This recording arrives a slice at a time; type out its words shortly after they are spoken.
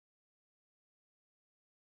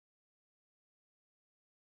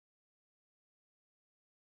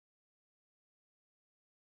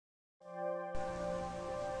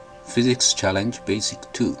Physics Challenge Basic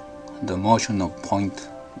 2, the motion of point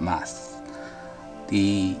mass.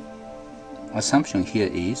 The assumption here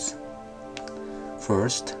is,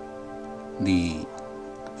 first, the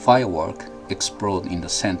firework explode in the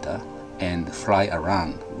center and fly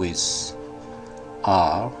around with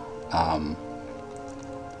R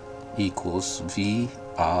equals V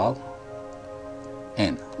R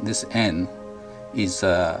N. This N is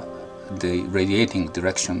the radiating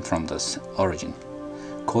direction from the origin.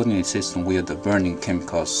 Coordinate system where the burning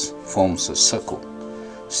chemicals forms a circle.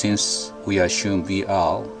 Since we assume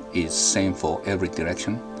VR is same for every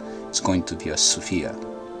direction, it's going to be a sphere,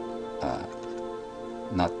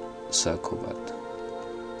 not circle but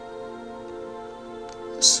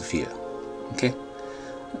sphere. Okay,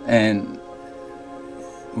 and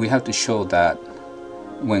we have to show that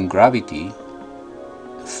when gravity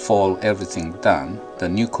fall everything down, the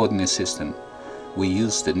new coordinate system, we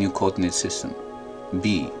use the new coordinate system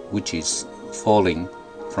B, which is falling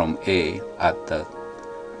from A at the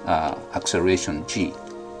acceleration G.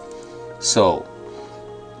 So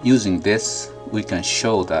using this, we can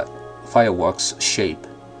show that fireworks shape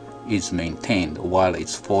is maintained while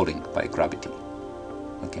it's falling by gravity.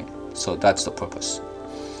 Okay, so that's the purpose.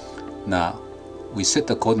 Now we set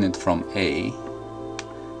the coordinate from A,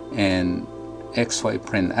 and XY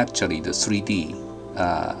plane, actually the 3D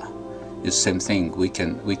is same thing. We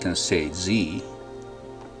can say Z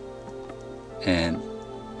and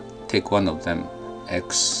take one of them,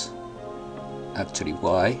 X, actually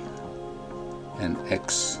Y and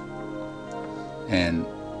X, and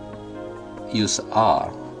use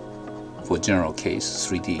R for general case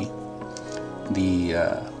 3D.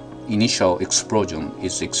 The initial explosion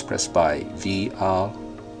is expressed by VR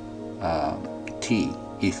T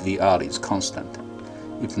if VR is constant.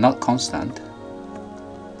 If not constant,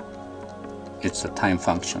 it's a time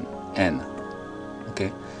function N.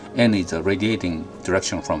 Okay, N is the radiating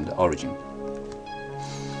direction from the origin.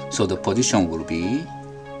 So the position will be,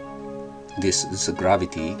 this is the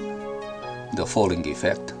gravity, the falling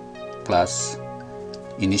effect, plus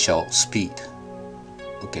initial speed.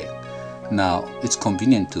 Okay, now it's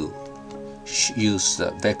convenient to use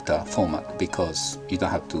the vector format because you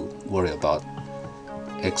don't have to worry about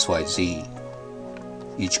X, Y, Z,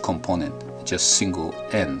 each component, just single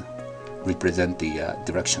N represent the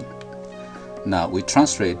direction. Now we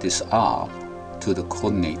translate this R to the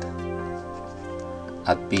coordinate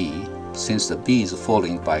at B, since the B is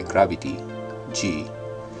falling by gravity G.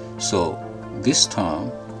 So this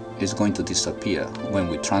term is going to disappear when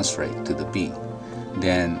we translate to the B.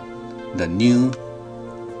 Then the new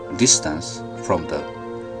distance from the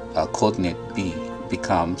coordinate B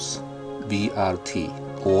becomes BRT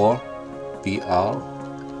or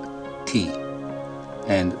BRT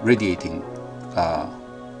and radiating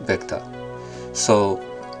vector. So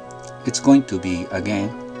it's going to be again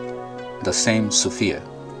the same sphere.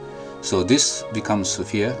 So this becomes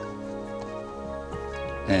sphere,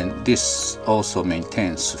 and this also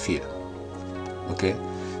maintains sphere. Okay,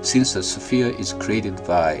 since the sphere is created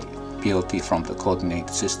by PLT from the coordinate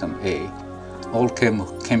system A, all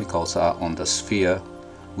chemicals are on the sphere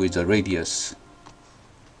with the radius,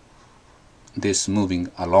 this moving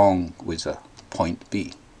along with the point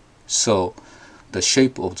B. So the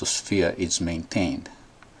shape of the sphere is maintained.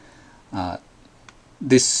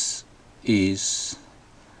 This is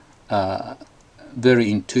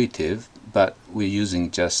very intuitive, but we're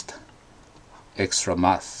using just extra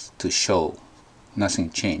math to show nothing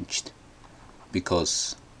changed,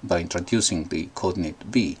 because by introducing the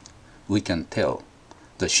coordinate B, we can tell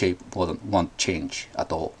the shape won't change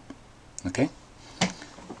at all. Okay,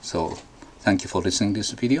 so thank you for listening to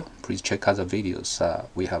this video. Please check other videos.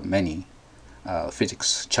 We have many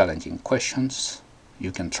physics challenging questions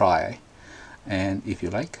you can try, and if you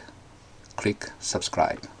like, click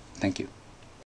subscribe. Thank you.